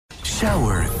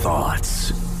Shower thoughts.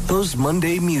 Those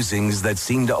Monday musings that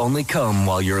seem to only come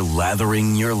while you're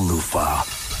lathering your loofah.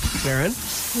 Karen,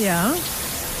 Yeah.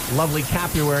 lovely cap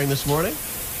you're wearing this morning.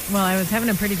 Well, I was having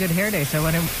a pretty good hair day, so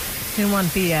I didn't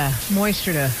want the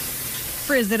moisture to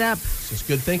frizz it up It's just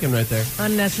good thinking right there.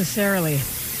 unnecessarily.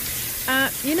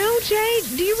 Jay,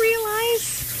 do you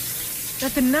realize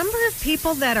that the number of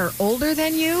people that are older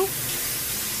than you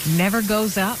never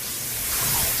goes up?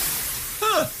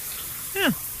 Huh. Yeah.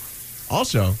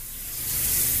 Also,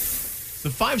 the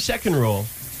 5-second rule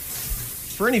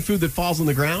for any food that falls on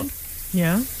the ground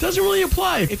Yeah. doesn't really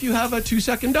apply if you have a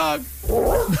 2-second dog.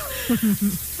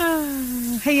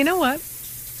 Hey, you know what?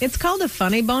 It's called a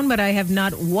funny bone, but I have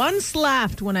not once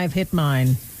laughed when I've hit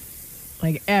mine.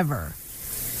 Like, ever.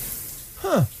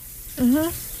 Huh.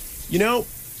 You know,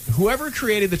 whoever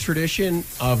created the tradition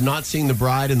of not seeing the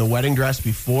bride in the wedding dress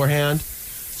beforehand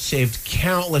saved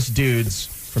countless dudes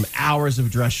from hours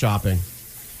of dress shopping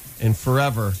and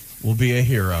forever will be a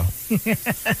hero.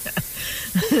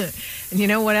 And you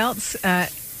know what else?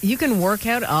 You can work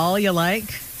out all you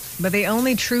like, but the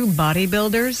only true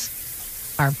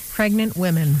bodybuilders are pregnant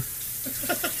women.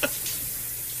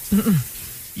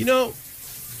 You know,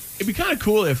 it'd be kind of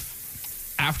cool if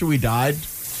after we died,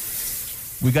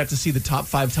 we got to see the top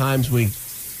 5 times we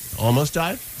almost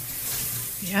died.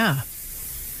 Yeah.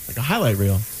 Like a highlight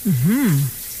reel.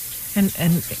 And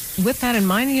with that in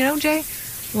mind, Jay,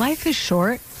 life is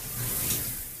short,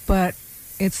 but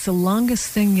it's the longest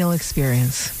thing you'll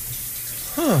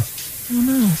experience. Huh. I don't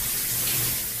know.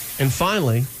 And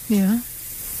finally, Yeah.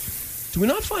 do we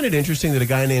not find it interesting that a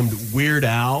guy named Weird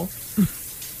Al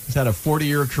has had a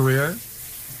 40-year career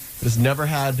but has never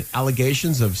had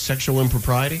allegations of sexual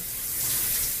impropriety?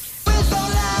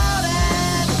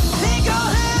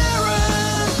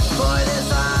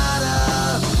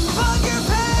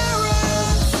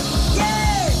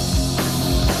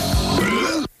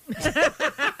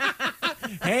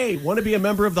 Hey, want to be a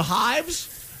member of the Hives?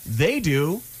 They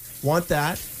do. Want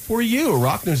that for you.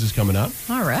 Rock News is coming up.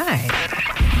 All right.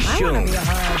 Show wanna be a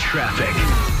Hive.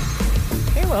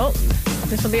 traffic. Okay, well,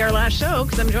 this will be our last show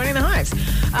because I'm joining the Hives.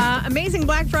 Amazing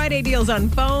Black Friday deals on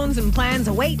phones and plans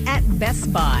await at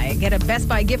Best Buy. Get a Best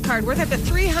Buy gift card worth up to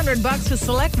 $300 with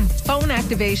select phone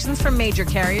activations from major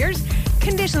carriers.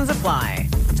 Conditions apply.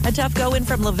 A tough go in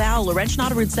from Laval, Laurentian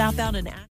Auto Route southbound and